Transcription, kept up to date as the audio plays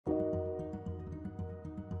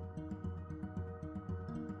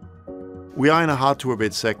We are in a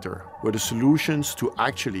hard-to-abate sector where the solutions to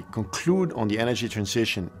actually conclude on the energy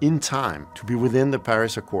transition in time to be within the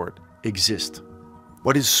Paris Accord exist.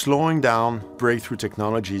 What is slowing down breakthrough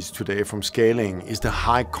technologies today from scaling is the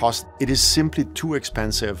high cost. It is simply too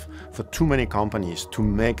expensive for too many companies to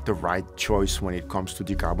make the right choice when it comes to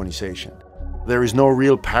decarbonization. There is no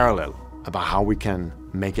real parallel about how we can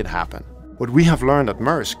make it happen. What we have learned at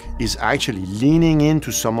Maersk is actually leaning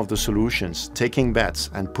into some of the solutions, taking bets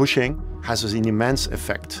and pushing has an immense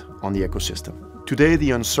effect on the ecosystem. Today,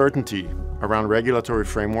 the uncertainty around regulatory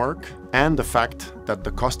framework and the fact that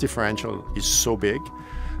the cost differential is so big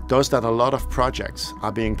does that a lot of projects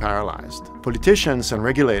are being paralyzed. Politicians and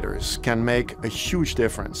regulators can make a huge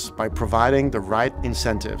difference by providing the right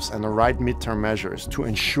incentives and the right midterm measures to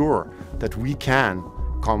ensure that we can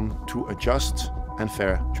come to a just and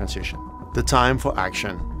fair transition. The time for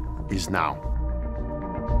action is now.